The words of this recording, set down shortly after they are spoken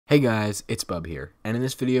Hey guys, it's Bub here, and in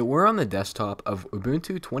this video we're on the desktop of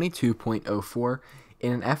Ubuntu 22.04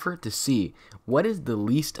 in an effort to see what is the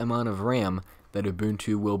least amount of RAM that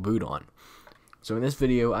Ubuntu will boot on. So in this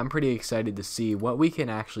video I'm pretty excited to see what we can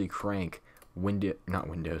actually crank Ubuntu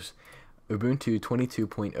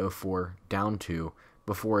 22.04 down to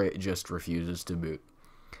before it just refuses to boot.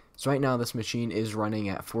 So right now this machine is running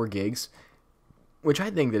at 4 gigs, which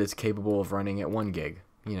I think that it's capable of running at 1 gig,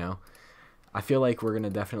 you know. I feel like we're going to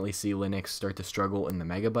definitely see Linux start to struggle in the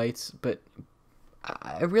megabytes, but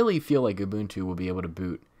I really feel like Ubuntu will be able to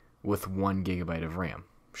boot with 1 gigabyte of RAM.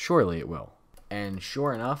 Surely it will. And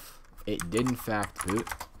sure enough, it did in fact boot,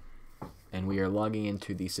 and we are logging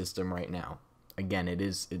into the system right now. Again,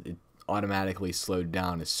 it automatically slowed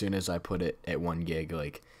down as soon as I put it at 1 gig.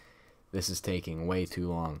 Like, this is taking way too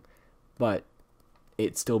long. But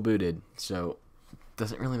it still booted, so it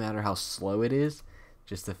doesn't really matter how slow it is,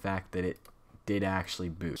 just the fact that it did actually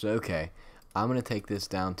boot. So okay, I'm going to take this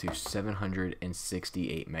down to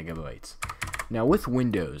 768 megabytes. Now with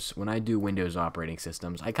Windows, when I do Windows operating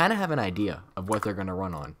systems, I kind of have an idea of what they're going to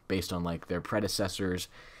run on based on like their predecessors,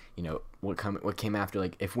 you know, what came after.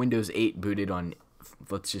 Like if Windows 8 booted on,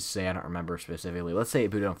 let's just say, I don't remember specifically, let's say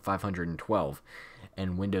it booted on 512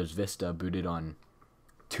 and Windows Vista booted on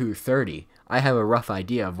 230, I have a rough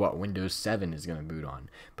idea of what Windows 7 is going to boot on.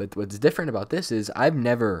 But what's different about this is I've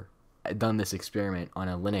never done this experiment on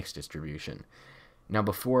a Linux distribution. Now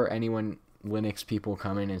before anyone Linux people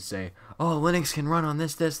come in and say, oh, Linux can run on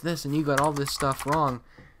this, and you got all this stuff wrong,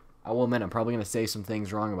 I will admit I'm probably going to say some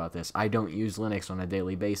things wrong about this. I don't use Linux on a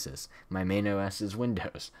daily basis. My main OS is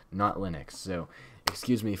Windows, not Linux, so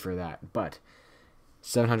excuse me for that. But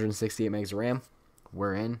 768 megs of RAM,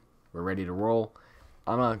 we're in, we're ready to roll.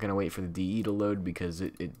 I'm not going to wait for the DE to load because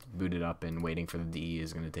it booted up, and waiting for the DE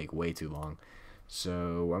is going to take way too long.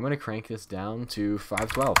 So I'm going to crank this down to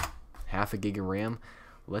 512, half a gig of RAM.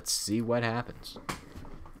 Let's see what happens.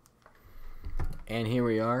 And here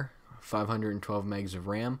we are, 512 megs of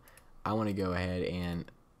RAM. I want to go ahead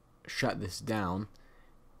and shut this down,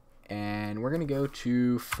 and we're going to go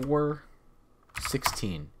to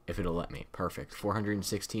 416 if it'll let me. Perfect,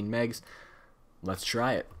 416 megs. Let's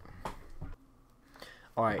try it.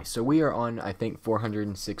 Alright, so we are on, I think,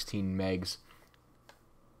 416 megs.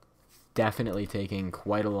 Definitely taking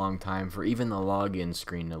quite a long time for even the login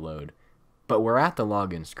screen to load. But we're at the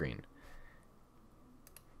login screen.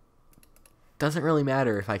 Doesn't really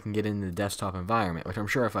matter if I can get into the desktop environment, which I'm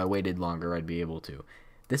sure if I waited longer I'd be able to.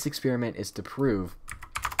 This experiment is to prove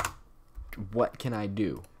what can I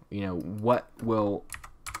do. You know, what will...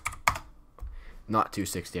 Not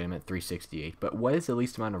 268, I meant 368. But what is the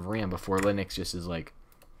least amount of RAM before Linux just is like,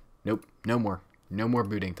 nope, no more. No more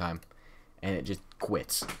booting time. And it just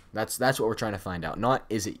quits. That's what we're trying to find out. Not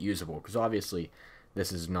is it usable, because obviously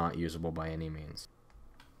this is not usable by any means.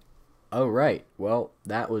 Alright, well,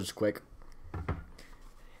 that was quick.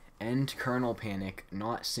 End kernel panic,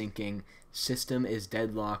 not syncing, system is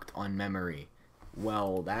deadlocked on memory.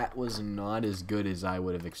 Well, that was not as good as I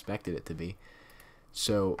would have expected it to be.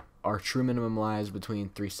 So our true minimum lies between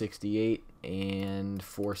 368 and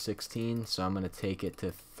 416, so I'm going to take it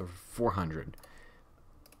to 400.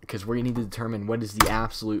 Because we need to determine what is the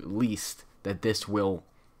absolute least that this will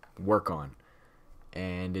work on.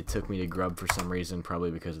 And it took me to grub for some reason, probably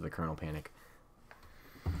because of the kernel panic.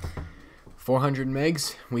 400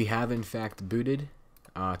 megs, we have in fact booted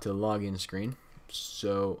to the login screen.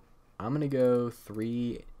 So I'm going to go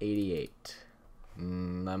 388.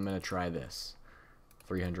 I'm going to try this.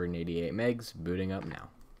 388 megs, booting up now.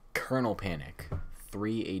 Kernel panic,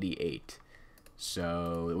 388.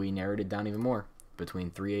 So we narrowed it down even more,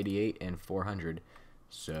 between 388 and 400.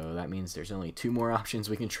 So that means there's only 2 more options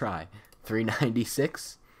we can try,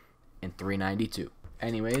 396 and 392.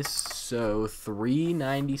 Anyways, so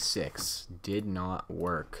 396 did not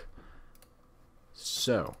work.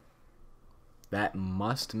 So that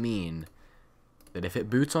must mean that if it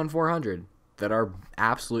boots on 400, that our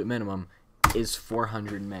absolute minimum is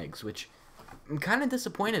 400 megs, which I'm kind of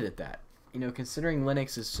disappointed at that. You know, considering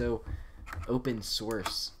Linux is so open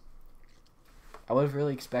source, I would have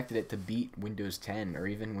really expected it to beat Windows 10 or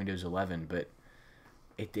even Windows 11, but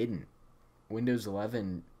it didn't. Windows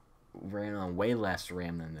 11 ran on way less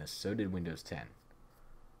RAM than this. So did Windows 10.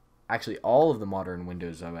 Actually, all of the modern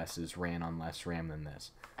Windows OSs ran on less RAM than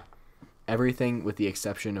this. Everything with the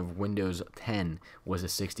exception of Windows 10 was a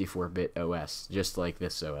 64-bit OS, just like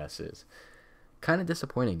this OS is. Kind of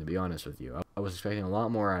disappointing, to be honest with you. I was expecting a lot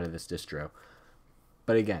more out of this distro.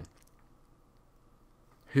 But again,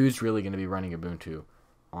 who's really going to be running Ubuntu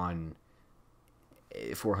on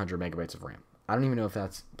 400 megabytes of RAM? I don't even know if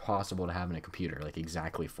that's possible to have in a computer, like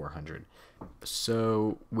exactly 400.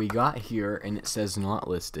 So we got here and it says not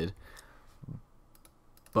listed,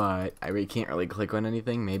 but I really can't really click on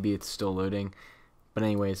anything. Maybe it's still loading. But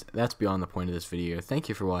anyways, that's beyond the point of this video. Thank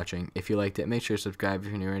you for watching. If you liked it, make sure to subscribe if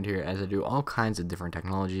you're new around here, as I do all kinds of different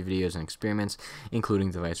technology videos and experiments,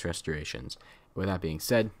 including device restorations. With that being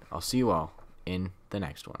said, I'll see you all in the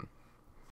next one.